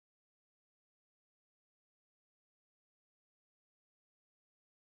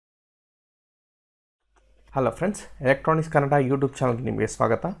Hello friends, electronics Kannada YouTube ಚಾನಲ್ಗೆ ನಿಮಗೆ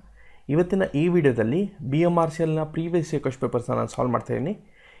ಸ್ವಾಗತ. ಇವತ್ತಿನ ಈ ವಿಡಿಯೋದಲ್ಲಿ BMRCLನ ಪ್ರೀವಿಯಸ್ ಇಯರ್ ಕ್ವೆಶ್ಚನ್ ಪೇಪರ್ಸ್ನ ನಾನು ಸಾಲ್ವ್ ಮಾಡ್ತಾಯಿದ್ದೀನಿ.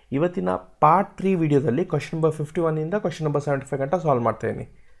 ಇವತ್ತಿನ ಪಾರ್ಟ್ 3 ವಿಡಿಯೋದಲ್ಲಿ ಕ್ವೆಶ್ಚನ್ ನಂಬರ್ 51ಇಂದ ಕ್ವೆಶ್ಚನ್ ನಂಬರ್ 75 ಗಂಟ ಸಾಲ್ವ್ ಮಾಡ್ತಾಯಿದ್ದೀನಿ.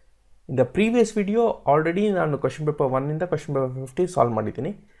 In the previous video already ನಾನು question paper 1ಇಂದ question paper 50 solve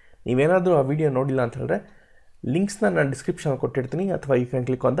ಮಾಡಿದ್ದೀನಿ. ನೀವೇನಾದರೂ ಆ ವಿಡಿಯೋ ನೋಡಿಲ್ಲ ಅಂತ ಹೇಳಿದ್ರೆ ಲಿಂಕ್ಸ್ನ ನಾನು ಡಿಸ್ಕ್ರಿಪ್ಷನಲ್ಲಿ ಕೊಟ್ಟಿರ್ತೀನಿ, ಅಥವಾ you can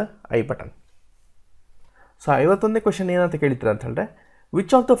click on the I button. So 51ನೇ question ಏನಂತ ಕೇಳಿದ್ರೆ ಅಂತ ಹೇಳಿದ್ರೆ,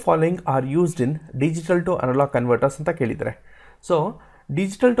 which of the following are used in digital to analogue converters ಅಂತ ಕೇಳಿದರೆ. ಸೊ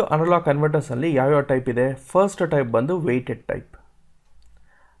ಡಿಜಿಟಲ್ ಟು ಅನಲಾಗ್ ಕನ್ವರ್ಟರ್ಸಲ್ಲಿ ಯಾವ್ಯಾವ ಟೈಪ್ ಇದೆ? ಫಸ್ಟ್ ಟೈಪ್ ಬಂದು weighted type,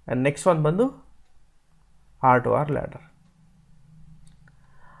 and next one ಬಂದು ಆರ್ ಟು ಆರ್ ಲ್ಯಾಡರ್.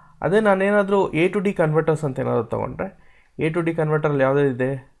 ಅದೇ ನಾನೇನಾದರೂ ಎ ಟು ಡಿ ಕನ್ವರ್ಟರ್ಸ್ ಅಂತ ಏನಾದರೂ ತೊಗೊಂಡ್ರೆ, ಎ ಟು ಡಿ ಕನ್ವರ್ಟರಲ್ಲಿ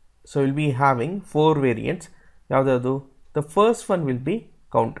ಯಾವುದಿದೆ? So will be having 4 variants. ಯಾವುದ್ಯಾವುದು? The first one will be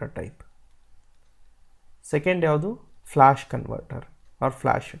counter type, second ಯಾವುದು? Flash converter R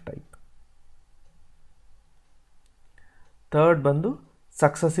flash type. Third ಬಂದು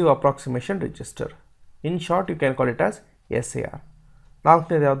successive approximation register, in short you can call it as SAR.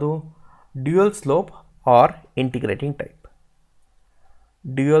 ನಾಲ್ಕನೇದು ಯಾವುದು? Dual slope R integrating type,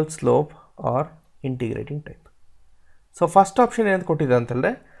 dual slope R integrating type. So first option ಏನಂತ ಕೊಟ್ಟಿದೆ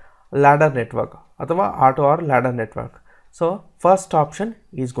ಅಂತಂದರೆ ladder network ಅಥವಾ R to R ladder network. So first option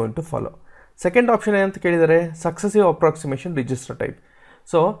is going to follow. Second option ಏನಂತ ಕೇಳಿದರೆ successive approximation register type.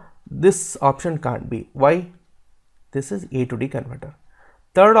 So this option can't be. Y? This is A to D converter.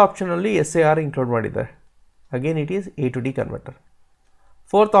 Third ಆಪ್ಷನಲ್ಲಿ SAR include ಮಾಡಿದ್ದಾರೆ. Again it is A to D converter.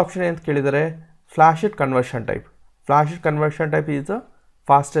 Fourth option ಏನಂತ ಕೇಳಿದರೆ flash conversion type. Flash conversion type is the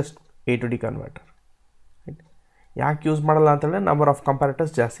fastest A to D converter. ಯಾಕೆ use ಮಾಡಲ್ಲ ಅಂತಂದರೆ number of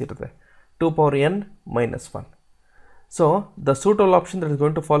ಕಂಪ್ಯಾರೇಟರ್ಸ್ ಜಾಸ್ತಿ ಇರುತ್ತೆ, 2n-1. So the suitable option that is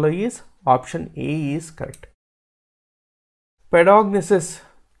going to follow is option A is correct. Pedognosis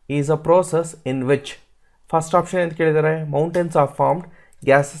is a process in which, first option ent kelidare, mountains are formed,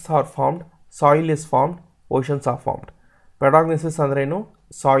 gases are formed, soil is formed, oceans are formed. Pedognosis andre enu?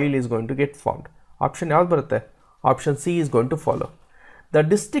 Soil is going to get formed. Option yav barutte? Option C is going to follow. The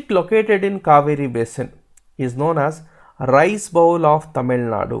district located in Kaveri basin is known as rice bowl of Tamil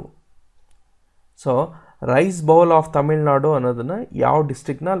Nadu. So rice bowl of Tamil Nadu ಅನ್ನೋದನ್ನು ಯಾವ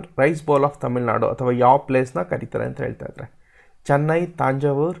ಡಿಸ್ಟ್ರಿಕ್ನ rice bowl of Tamil Nadu ಅಥವಾ ಯಾವ ಪ್ಲೇಸ್ನ ಕರೀತಾರೆ ಅಂತ ಹೇಳ್ತಾ ಇದ್ದಾರೆ? Chennai,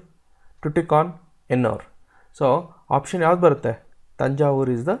 Thanjavur, ಟುಟಿಕಾನ್, Ennore. So option ಯಾವ್ದು ಬರುತ್ತೆ?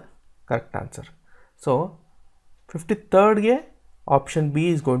 Thanjavur is the correct answer. So 53ಗೆ option B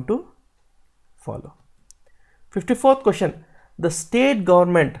is going to follow. 54th question, the state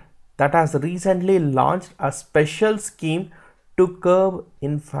government that has recently launched a special scheme to curb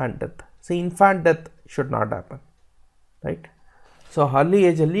infant death. See, infant death should not happen, right? So early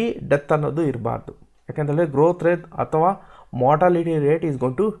ಏಜಲ್ಲಿ death ಅನ್ನೋದು ಇರಬಾರ್ದು, ಯಾಕೆಂದರೆ growth rate ಅಥವಾ mortality rate is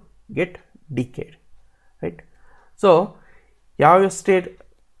going to get decade, right? So ಯಾವ state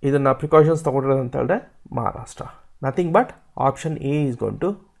ಇದನ್ನು precautions ತೊಗೊಂಡಿರೋದು ಅಂತ ಹೇಳಿದ್ರೆ Maharashtra. Nothing but option A is going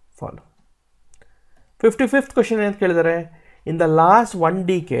to follow. 55th question ಏನು ಕೇಳಿದರೆ, in the last 1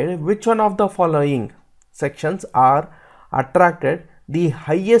 decade, which one of the following sections are attracted the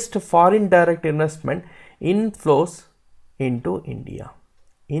highest foreign direct investment inflows into India?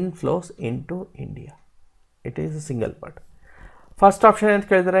 Inflows into India. It is a single word. First option ent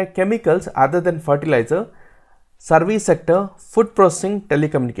kelidare, chemicals other than fertilizer, service sector, food processing,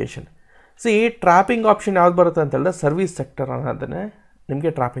 telecommunication. See, trapping option ಯಾವ್ದು ಬರುತ್ತೆ ಅಂತ ಹೇಳಿದ್ರೆ service sector ಅನ್ನೋದನ್ನೇ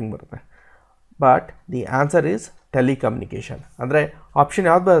ನಿಮಗೆ trapping ಬರುತ್ತೆ. But the answer is telecommunication. ಅಂದರೆ option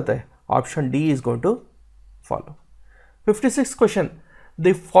ಯಾವ್ದು ಬರುತ್ತೆ? Option D is going to follow. 56th question,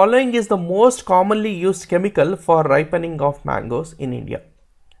 the following is the most commonly used chemical for ripening of mangoes in India.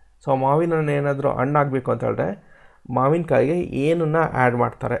 So ಮಾವಿನ ಹಣ್ಣು ಏನಾದರೂ ಹಣ್ಣಾಗಬೇಕು ಅಂತ ಹೇಳಿದ್ರೆ ಮಾವಿನಕಾಯಿಗೆ ಏನನ್ನ ಆ್ಯಡ್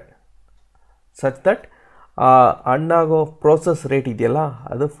ಮಾಡ್ತಾರೆ ಸಚ್ ದಟ್ ಹಣ್ಣಾಗೋ ಪ್ರೋಸೆಸ್ ರೇಟ್ ಇದೆಯಲ್ಲ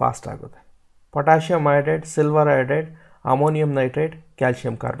ಅದು ಫಾಸ್ಟ್ ಆಗುತ್ತೆ? Potassium iodide, silver iodide, ammonium nitrate,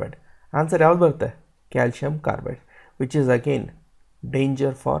 calcium carbide. Answer ಯಾವ್ದು ಬರುತ್ತೆ? Calcium carbide, which is again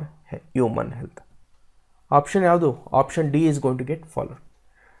danger for human health. Option ಯಾವುದು? Option D is going to get follow.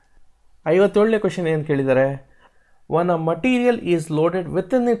 57ನೇ question ಏನು ಕೇಳಿದ್ದಾರೆ, one a material is loaded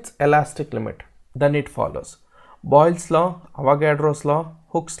with in its elastic limit then it follows boils law, ಅವಗಾಡ್ರೋಸ್ law,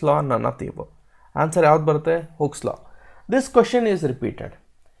 hooks law, none of the above. Answer ಯಾವ್ದು ಬರುತ್ತೆ? Hooks law. This question is repeated.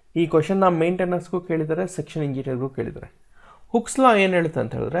 ಈ ಕ್ವೆಶನ್ನ ಮೇಂಟೆನೆನ್ಸ್ಗೂ ಕೇಳಿದ್ದಾರೆ, section ಇಂಜಿನಿಯರ್ಗೂ ಕೇಳಿದ್ದಾರೆ. Hooks ಲಾ ಏನು ಹೇಳುತ್ತೆ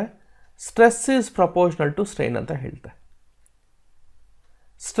ಅಂತ ಹೇಳಿದ್ರೆ stress is proportional to strain ಅಂತ ಹೇಳ್ತೆ.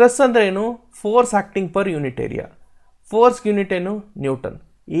 ಸ್ಟ್ರೆಸ್ ಅಂದರೆ ಏನು? Force acting per unit area. Force unit ಏನು? ನ್ಯೂಟನ್.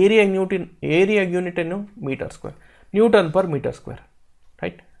 ಏರಿಯಾ ಯೂನಿಟ್ ಏನು? Metre square. Newton per metre square,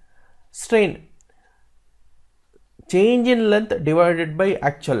 right? Strain, change in length divided by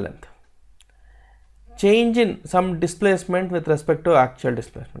actual length. change in some displacement with respect to actual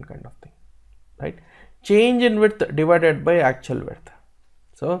displacement kind of thing, right? Change in width divided by actual width.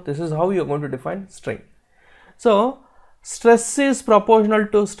 So this is how you are going to define strain. So stress is proportional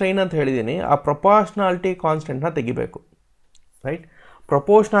to strain ಅಂತ ಹೇಳಿದೀನಿ. ಆ proportionality constant ನ ತೆಗಿಬೇಕು, right?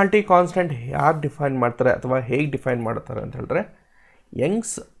 Proportionality constant ಯಾರು define ಮಾಡ್ತಾರೆ ಅಥವಾ ಹೇಗೆ define ಮಾಡ್ತಾರೆ ಅಂತ ಹೇಳಿದ್ರೆ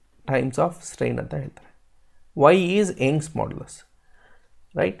ಯಂಗ್ಸ್ ಟೈಮ್ಸ್ ಆಫ್ ಸ್ಟ್ರೈನ್ ಅಂತ ಹೇಳ್ತಾರೆ. y is Young's modulus,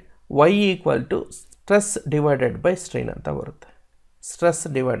 right? y equal to stress divided by strain ಅಂತ ಬರುತ್ತೆ. Stress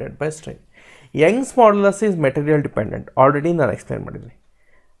divided by strain. Young's modulus is material dependent. Already ನಾನು ಎಕ್ಸ್ಪ್ಲೈನ್ ಮಾಡಿದ್ದೀನಿ,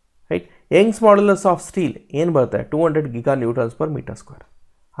 right? Young's modulus of steel ಏನು ಬರುತ್ತೆ? 200 giganewtons per meter square.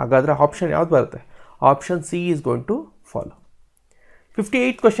 ಹಾಗಾದರೆ option ಯಾವ್ದು ಬರುತ್ತೆ? Option C is going to follow.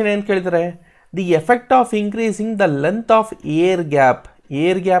 58 question ಏನು ಕೇಳಿದರೆ, the effect of increasing the length of air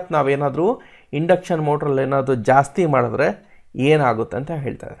gap ನಾವೇನಾದರೂ ಇಂಡಕ್ಷನ್ ಮೋಟ್ರಲ್ಲಿ ಏನಾದರೂ ಜಾಸ್ತಿ ಮಾಡಿದ್ರೆ ಏನಾಗುತ್ತೆ ಅಂತ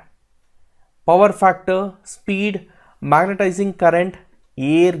ಹೇಳ್ತಾರೆ. Power factor, speed, magnetising current,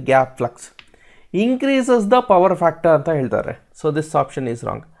 air gap flux. increases the power factor ಅಂತ ಹೇಳ್ತಾರೆ. So this option is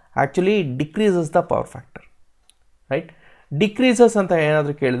wrong. Actually it decreases the power factor, right? Decreases ಅಂತ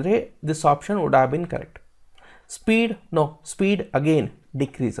ಏನಾದರೂ ಕೇಳಿದ್ರೆ this option would have been correct. Speed, no, speed again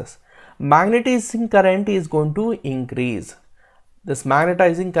decreases. Magnetizing current is going to increase. This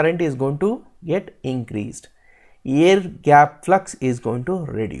magnetizing current is going to get increased. Air gap flux is going to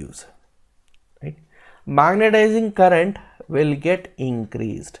reduce, right? Magnetizing current will get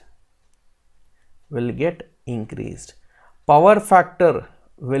increased. Power factor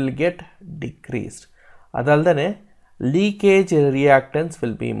will get decreased. ಅದಲ್ಲದೆ leakage reactance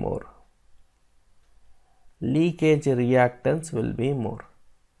will be more.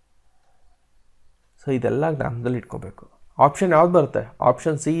 So ಇದೆಲ್ಲ ಜ್ಞಾನದಲ್ಲಿ ಇಟ್ಕೋಬೇಕು. Option ಯಾವ್ದು ಬರುತ್ತೆ?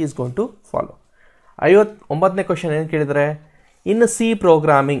 Option C is going to follow. 59ನೇ question ಏನು ಕೇಳಿದರೆ, ಇನ್ C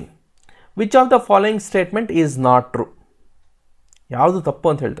programming which of the following statement is not true? ಯಾವುದು ತಪ್ಪು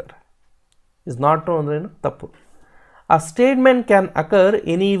ಅಂತ ಹೇಳ್ತಾರೆ. ಇಸ್ ನಾಟ್ ಟ್ರೂ ಅಂದ್ರೆ ಏನು? ತಪ್ಪು. ಆ statement can occur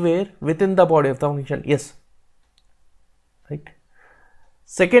anywhere with in the body of the function. S, right.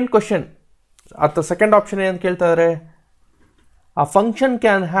 Second question ಅಥವಾ ಸೆಕೆಂಡ್ ಆಪ್ಷನ್ ಏನು ಕೇಳ್ತಾ ಇದ್ದಾರೆ, ಆ function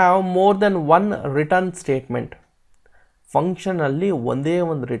can have more than one return statement. ಫಂಕ್ಷನಲ್ಲಿ ಒಂದೇ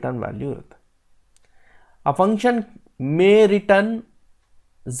ಒಂದು ರಿಟರ್ನ್ ವ್ಯಾಲ್ಯೂ ಇರುತ್ತೆ. ಆ ಫಂಕ್ಷನ್ ಮೇ ರಿಟರ್ನ್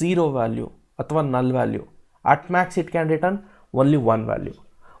 0 ವ್ಯಾಲ್ಯೂ ಅಥವಾ ನಲ್ value. At Max it can return only 1 value.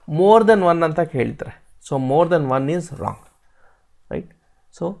 More than 1 ಅಂತ ಕೇಳ್ತಾರೆ. So more than 1 is wrong, right?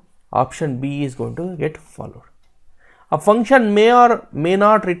 So option B is going to get followed. A function may or may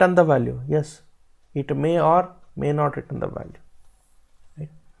not return the value. Yes, it may or may not return the value.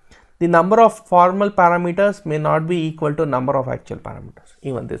 Right? The number of formal parameters may not be equal to number of actual parameters.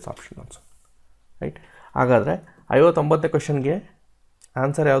 Even this option also. Right? ಹಾಗಾದರೆ 59ನೇ ಕ್ವಶನ್ಗೆ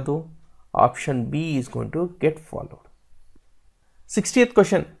answer ಯಾವುದು? Option B is going to get followed. 60th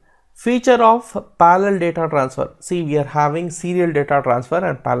question. Feature of parallel data transfer. See, we are having serial data transfer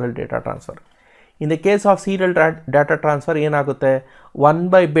and parallel data transfer. In the case of serial data transfer, ಏನಾಗುತ್ತೆ? 1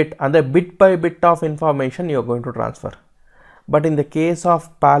 by bit, ಅಂದರೆ bit by bit of information you are going to transfer. But in the case of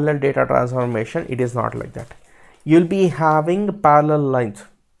parallel data transformation, it is not like that. You will be having parallel lines.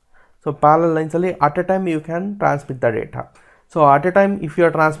 So parallel lines ಅಲ್ಲಿ at a time you can transmit the data. So at a time if you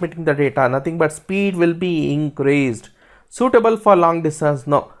are transmitting the data, nothing but speed will be increased. Suitable for long distance?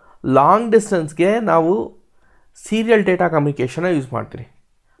 No. Long distance ಗೆ ನಾವು serial data communication use ಮಾಡ್ತೀವಿ.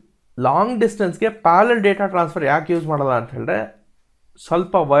 Long ಡಿಸ್ಟೆನ್ಸ್ಗೆ parallel data transfer ಯಾಕೆ use ಮಾಡಲ್ಲ ಅಂತ ಹೇಳಿದ್ರೆ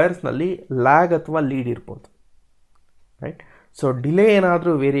ಸ್ವಲ್ಪ ವೈರ್ಸ್ನಲ್ಲಿ lag ಅಥವಾ lead ಇರ್ಬೋದು, ರೈಟ್? ಸೊ ಡಿಲೇ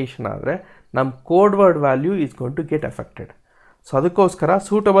ಏನಾದರೂ ವೇರಿಯೇಷನ್ ಆದರೆ ನಮ್ಮ code word value is going to get affected. So ಅದಕ್ಕೋಸ್ಕರ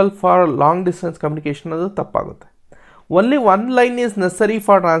suitable for long distance communication ಅದು ತಪ್ಪಾಗುತ್ತೆ. Only 1 line is ನೆಸರಿ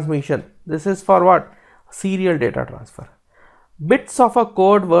for transmission. This is for what? Serial data transfer. Bits of a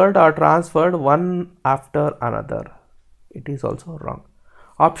code word or transferred one after another. It is also wrong.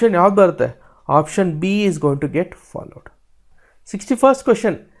 Option ಯಾವ್ದು ಬರುತ್ತೆ? Option B is going to get followed. 61st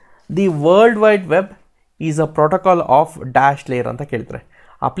question. The world wide web is a protocol of dash layer ಅಂತ ಕೇಳ್ತಾರೆ.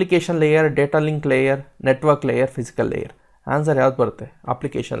 Application layer, data link layer, network layer, physical layer. Answer ಯಾವ್ದು ಬರುತ್ತೆ?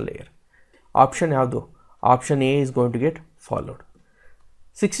 Application layer. Option ಯಾವುದು? Option A is going to get followed.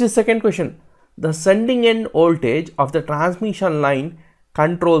 62nd question. The sending end voltage of the transmission line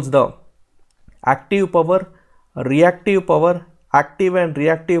controls the active power, reactive power, active and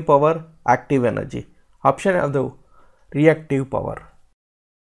reactive power, active energy. Option ಯಾವುದು? reactive power.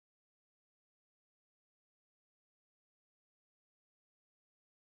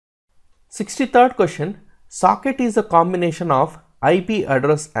 63rd question. Socket is a combination of IP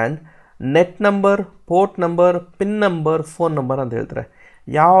address and net number, port number, pin number, phone number ಅಂತ ಹೇಳ್ತಾರೆ.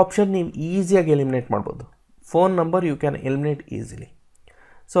 ಯಾವ option ನೀವು ಈಸಿಯಾಗಿ eliminate ಮಾಡ್ಬೋದು? Phone number you can eliminate easily.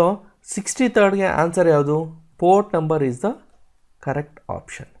 So 63ಗೆ answer ಯಾವುದು? Port number is the correct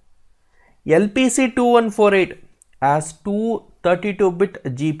option. LPC2148 as 232-bit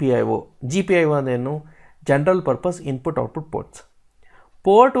GPIO. GPIO ಅಂದ್ರೇನು? General purpose input output ports.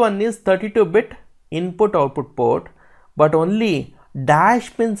 Port 1 is 32-bit input output port, but only dash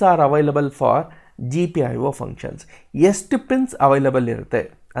pins are available for GPIO functions. ಎಷ್ಟು pins available ಇರುತ್ತೆ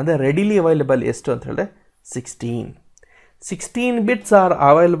ಅಂದರೆ readily available ಎಷ್ಟು ಅಂತ ಹೇಳಿದ್ರೆ 16 bits are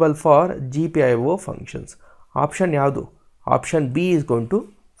available for GPIO functions. Option ಯಾವುದು? Option B is going to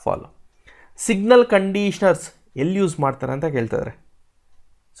follow. Signal conditioners ಎಲ್ಲಿ use ಮಾಡ್ತಾರೆ ಅಂತ ಕೇಳ್ತಿದ್ದಾರೆ.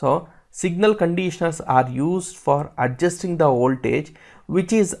 So signal conditioners are used for adjusting the voltage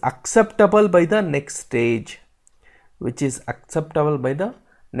which is acceptable by the next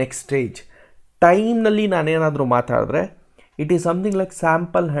stage. Time nalli nanu enadru maatadre it is something like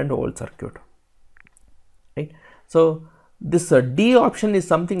sample and hold circuit, right? So this D option is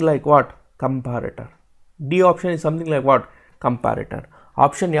something like what? Comparator. D option is something like what? Comparator.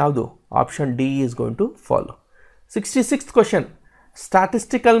 Option yavdu? Option D is going to follow. 66th question.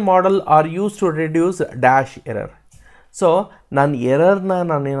 Statistical model are used to reduce dash error. So nan error na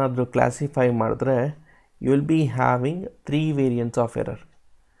nan enadru classify madre you will be having 3 variants of error.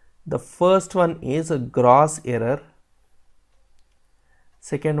 The first one is gross error,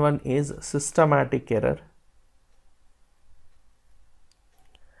 second one is systematic error,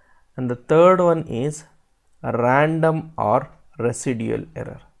 and the third one is random or residual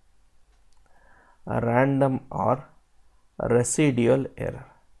error. Random or residual error.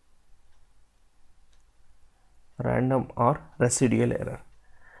 Random or residual error.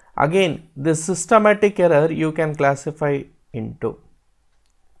 Again, this systematic error you can classify into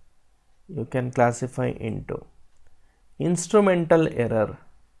instrumental error.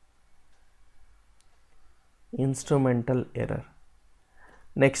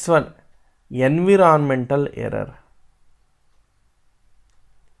 Next one, environmental error.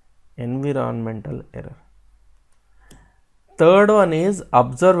 Third one is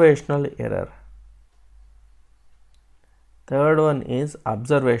observational error.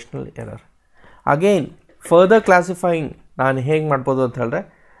 Again, further classifying ನಾನು ಹೇಗೆ ಮಾಡ್ಬೋದು ಅಂತ ಹೇಳಿದ್ರೆ,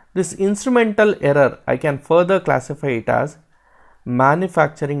 this instrumental error I can further classify it as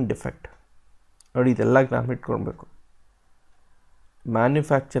manufacturing defect. ನೋಡಿ ಇದೆಲ್ಲ ಜ್ಞಾಪಕ ಇಟ್ಕೊಳ್ಬೇಕು.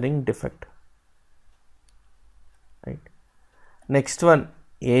 Manufacturing defect, right? Next one,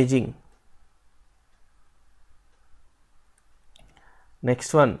 aging.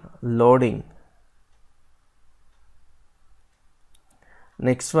 Next one, loading.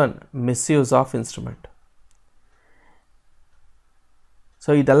 Next one, misuse of instrument. So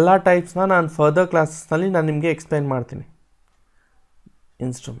ಇದೆಲ್ಲ ಟೈಪ್ಸ್ನ ನಾನು ಫರ್ದರ್ ಕ್ಲಾಸಸ್ನಲ್ಲಿ ನಾನು ನಿಮಗೆ ಎಕ್ಸ್ಪ್ಲೈನ್ ಮಾಡ್ತೀನಿ.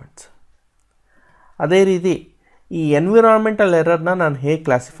 ಇನ್ಸ್ಟ್ರೂಮೆಂಟ್ಸ್. ಅದೇ ರೀತಿ ಈ ಎನ್ವಿರಾನ್ಮೆಂಟಲ್ ಎರರ್ನ ನಾನು ಹೇಗೆ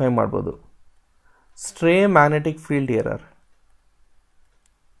ಕ್ಲಾಸಿಫೈ ಮಾಡ್ಬೋದು? Stray magnetic field error,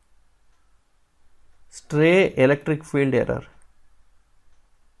 stray electric field error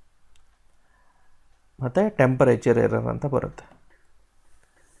ಮತ್ತು ಟೆಂಪರೇಚರ್ ಎರರ್ ಅಂತ ಬರುತ್ತೆ.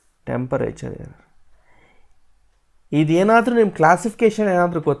 ಟೆಂಪರೇಚರ್ ಎರರ್ ಇದೇನಾದರೂ ನಿಮ್ಮ ಕ್ಲಾಸಿಫಿಕೇಷನ್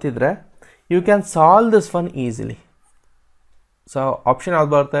ಏನಾದರೂ ಗೊತ್ತಿದ್ರೆ you can solve this one easily. So option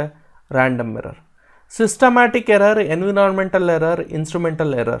ಯಾವ್ದು ಬರುತ್ತೆ? Random error, systematic error, environmental error,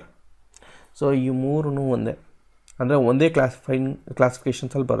 instrumental error. So ಈ ಮೂರೂ ಒಂದೇ ಅಂದರೆ ಒಂದೇ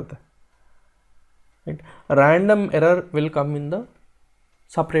ಕ್ಲಾಸಿಫಿಕೇಷನ್ಸಲ್ಲಿ ಬರುತ್ತೆ, right? Random error will come in the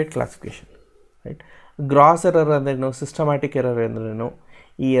separate classification, right? Gross error ಅಂದ್ರೇನು, ಸಿಸ್ಟಮ್ಯಾಟಿಕ್ ಎರರ್ ಅಂದ್ರೇನು,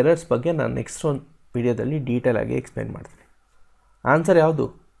 ಈ ಎರರ್ಸ್ ಬಗ್ಗೆ ನಾನು ನೆಕ್ಸ್ಟ್ ಒಂದು ವಿಡಿಯೋದಲ್ಲಿ ಡೀಟೇಲ್ ಆಗಿ ಎಕ್ಸ್ಪ್ಲೈನ್ ಮಾಡ್ತೀನಿ. ಆನ್ಸರ್ ಯಾವುದು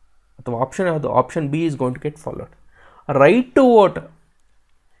ಅಥವಾ ಆಪ್ಷನ್ ಯಾವುದು? Option B is going to get followed. Right to vote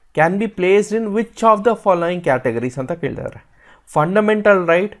can be placed in which of the following categories ಅಂತ ಕೇಳಿದ್ದಾರೆ. Fundamental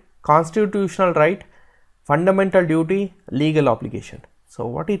right, constitutional right, fundamental duty, legal obligation. So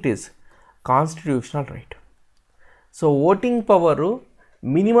what it is? Constitutional right. So voting power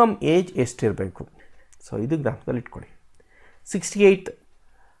minimum age ಎಷ್ಟಿರಬೇಕು? So ಇದು ಜ್ಞಾಪಕದಲ್ಲಿ ಇಟ್ಕೊಳ್ಳಿ. 68th,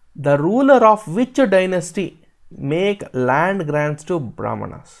 the ruler of which dynasty make land grants to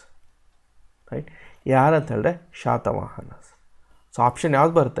brahmanas, right? ಯಾರು ಅಂತ ಹೇಳಿದ್ರೆ ಶಾತವಾಹನಸ್. So option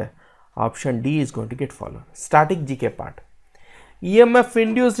ಯಾವ್ದು ಬರುತ್ತೆ? Option D is going to get followed. Static G K part. EMF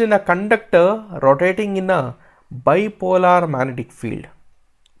induced in a conductor rotating in a bipolar magnetic field.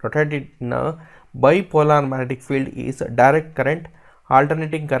 Rotated in a bipolar magnetic field is direct current,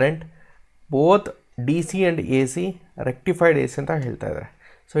 alternating current, both DC and AC, rectified AC ಅಂತ ಹೇಳ್ತಾ ಇದ್ದಾರೆ.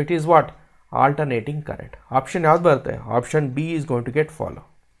 So it is what? Alternating current. Option ಯಾವ್ದು ಬರುತ್ತೆ? Option B is going to get follow.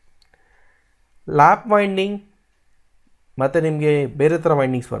 Lap winding ಮತ್ತು ನಿಮಗೆ ಬೇರೆ ಥರ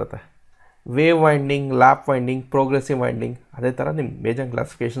windings ಬರುತ್ತೆ. ವೇವ್ ವೈಂಡಿಂಗ್, ಲ್ಯಾಪ್ ವೈಂಡಿಂಗ್, ಪ್ರೋಗ್ರೆಸಿವ್ ವೈಂಡಿಂಗ್, ಅದೇ ಥರ ನಿಮ್ಗೆ ಬೇಜಾನ್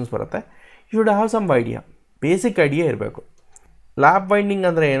ಕ್ಲಾಸಿಫಿಕೇಷನ್ಸ್ ಬರುತ್ತೆ. You should have some idea, basic idea ಇರಬೇಕು. ಲ್ಯಾಪ್ ವೈಂಡಿಂಗ್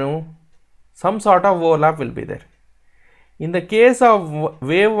ಅಂದರೆ ಏನು? Some sort of overlap will be there. In the case of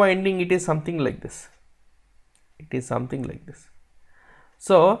wave winding it is something like this.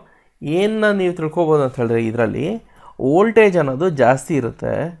 So ಏನನ್ನ ನೀವು ತಿಳ್ಕೊಬೋದು ಅಂತ ಹೇಳಿದ್ರೆ, ಇದರಲ್ಲಿ ವೋಲ್ಟೇಜ್ ಅನ್ನೋದು ಜಾಸ್ತಿ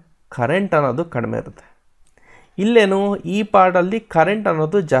ಇರುತ್ತೆ, ಕರೆಂಟ್ ಅನ್ನೋದು ಕಡಿಮೆ ಇರುತ್ತೆ. ಇಲ್ಲೇನು ಈ ಪಾರ್ಟಲ್ಲಿ ಕರೆಂಟ್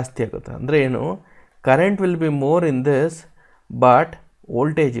ಅನ್ನೋದು ಜಾಸ್ತಿ ಆಗುತ್ತೆ. ಅಂದರೆ ಏನು? Current will be more in this but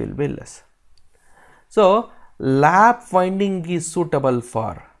voltage will be less. So lap winding is suitable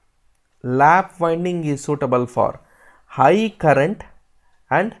for high current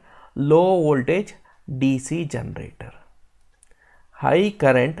and low voltage DC generator. High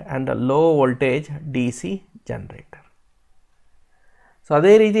current and low voltage DC generator. So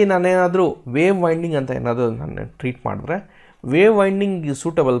ಅದೇ ರೀತಿ ನಾನೇನಾದರೂ wave winding ಅಂತ ಏನಾದರೂ ನಾನು treat ಮಾಡಿದ್ರೆ, wave winding is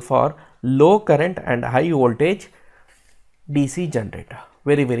suitable for low current and high voltage DC generator.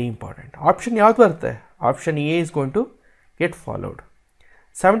 Very very important. Option ಯಾವ್ದು ಬರುತ್ತೆ? Option A is going to get followed.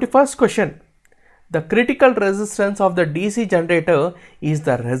 71st question. The critical resistance of the DC generator is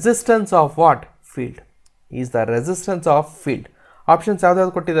the resistance of what? Field. Options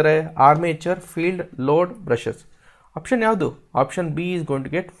ಯಾವ್ದಾದ್ರು ಕೊಟ್ಟಿದ್ದಾರೆ? Armature, field, load, brushes. Option ಯಾವುದು? Option B is going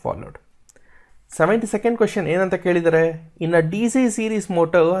to get followed. 72nd question ಏನಂತ ಕೇಳಿದರೆ, ಇನ್ ಅ DC series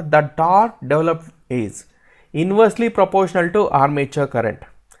motor the torque developed is inversely proportional to armature current,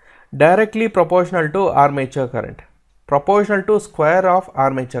 directly proportional to armature current, proportional to square of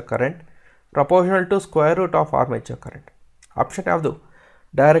armature current, proportional to square root of armature current. Option ಯಾವುದು?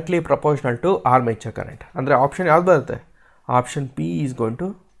 Directly proportional to armature current. ಅಂದರೆ option ಯಾವ್ದು ಬರುತ್ತೆ? Option P is going to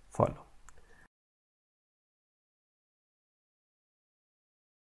follow.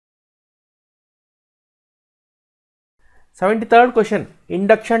 73rd question.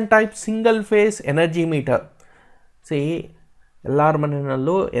 Induction type single phase energy metre. ಎಲ್ಲರ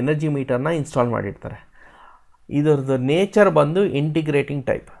ಮನೆಯಲ್ಲೂ energy ಮೀಟರ್ನ install ಮಾಡಿರ್ತಾರೆ. ಇದರದ್ದು nature ಬಂದು integrating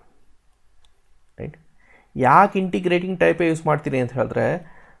type. Right? ಯಾಕೆ ಇಂಟಿಗ್ರೇಟಿಂಗ್ ಟೈಪೇ ಯೂಸ್ ಮಾಡ್ತೀನಿ ಅಂತ ಹೇಳಿದ್ರೆ,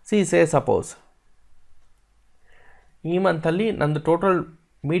 ಸಪೋಸ್ ಈ ಮಂತಲ್ಲಿ ನಂದು ಟೋಟಲ್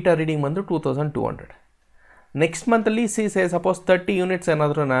ಮೀಟರ್ ರೀಡಿಂಗ್ ಬಂದು 2200. ನೆಕ್ಸ್ಟ್ ಮಂತಲ್ಲಿ ಸಪೋಸ್ 30 ಯೂನಿಟ್ಸ್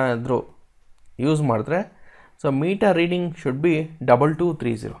ಏನಾದರೂ ಯೂಸ್ ಮಾಡಿದ್ರೆ, so meter reading should be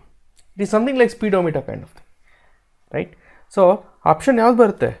 2230. It is something like speedometer kind of thing. Right? So option ಯಾವ್ದು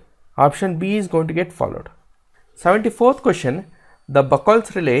ಬರುತ್ತೆ? Option B is going to get followed. 74th question. The Buchholz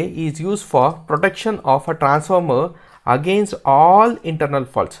relay is used for protection of a transformer against all internal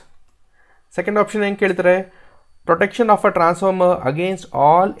faults. Second option ಏನು ಕೇಳ್ತಾರೆ? Protection of a transformer against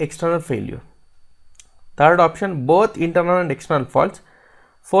all external failure. Third option, both internal and external faults.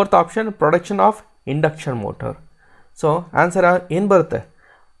 Fourth option, protection of induction motor. So answer ಏನು ಬರುತ್ತೆ?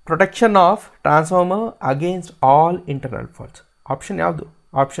 Protection of transformer against all internal faults. Option ಯಾವುದು?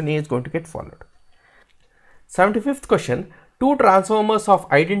 Option A is going to get followed. 75th question. Two transformers of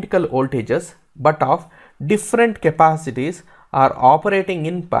identical voltages but of different capacities are operating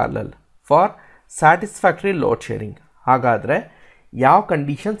in parallel for satisfactory load sharing. ಹಾಗಾದರೆ ಯಾವ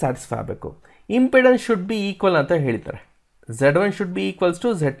condition satisfy ಆಗಬೇಕು? Impedance should be equal ಅಂತ ಹೇಳ್ತಾರೆ. Z1 should be equals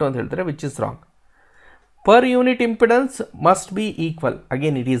to Z2 ಅಂತ ಹೇಳ್ತಾರೆ, which is wrong. Per unit impedance must be equal.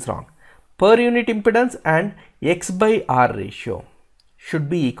 Again it is wrong. Per unit impedance and X/R ratio should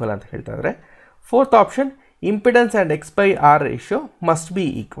be equal ಅಂತ ಹೇಳ್ತಾ ಇದ್ದಾರೆ. Fourth option, impedance and X/R ratio must be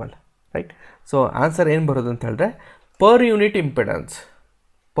equal. Right? So answer ಏನು ಬರೋದು ಅಂತ ಹೇಳಿದ್ರೆ, per unit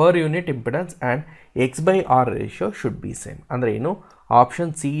impedance and X/R ratio should be same. ಅಂದರೆ ಏನು? Option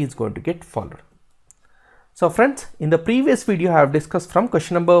C is going to get followed. So friends, in the previous video I have discussed from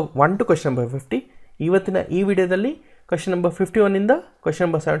question number 1 to question number 50. ಇವತ್ತಿನ ಈ ವಿಡಿಯೋದಲ್ಲಿ question number 51 ಇಂದ question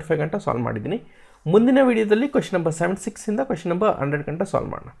number 75 ಗಂಟ solve ಮಾಡಿದ್ದೀನಿ. ಮುಂದಿನ ವಿಡಿಯೋದಲ್ಲಿ question number 76 ಇಂದ question number 100 ಗಂಟ ಸಾಲ್ವ್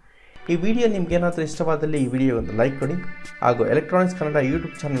ಮಾಡೋಣ. ಈ ವಿಡಿಯೋ ನಿಮ್ಗೆ ಏನಾದರೂ ಇಷ್ಟವಾದಲ್ಲಿ ಈ ವಿಡಿಯೋ ಒಂದು ಲೈಕ್ ಕೊಡಿ, ಹಾಗೂ ಎಲೆಕ್ಟ್ರಾನಿಕ್ಸ್ ಕನ್ನಡ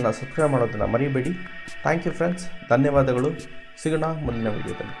ಯೂಟ್ಯೂಬ್ ಚಾನಲ್ನ ಸಬ್ಸ್ಕ್ರೈಬ್ ಮಾಡೋದನ್ನು ಮರಿಬೇಡಿ. ಥ್ಯಾಂಕ್ ಯು ಫ್ರೆಂಡ್ಸ್, ಧನ್ಯವಾದಗಳು. ಸಿಗೋಣ ಮುಂದಿನ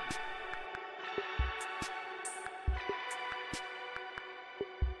ವಿಡಿಯೋದಲ್ಲಿ.